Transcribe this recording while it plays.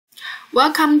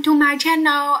Welcome to my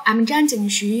channel. I'm Zhang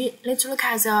Xu. Let's look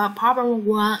at the problem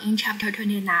 1 in chapter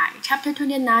 29. Chapter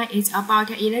 29 is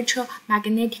about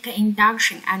electromagnetic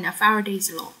induction and Faraday's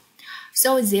law.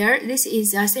 So this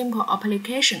is a simple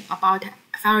application about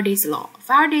Faraday's law.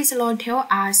 Faraday's law tells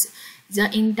us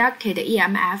the inducted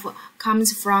EMF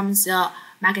comes from the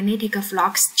magnetic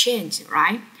flux change,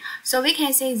 right? So we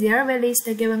can say there we list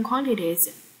the given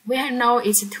quantities. We know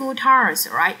it's 2 turns,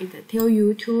 right? It tells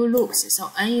you 2 loops, so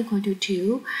n equal to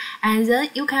 2. And then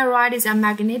you can write the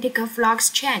magnetic flux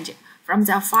change from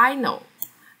the final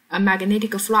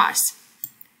magnetic flux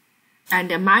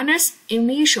and minus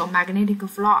initial magnetic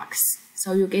flux.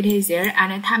 So you get it there,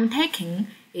 and time taken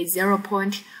is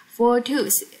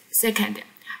 0.42 seconds.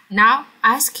 Now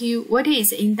ask you what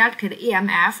is inducted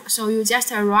EMF, so you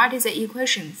just write the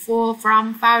equation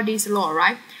from Faraday's law,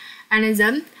 right? And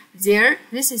then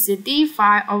this is the d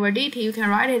phi over dt. You can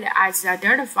write it as the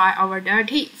delta phi over delta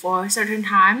t for a certain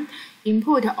time.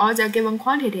 Input all the given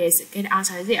quantities, get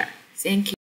answer there. Thank you.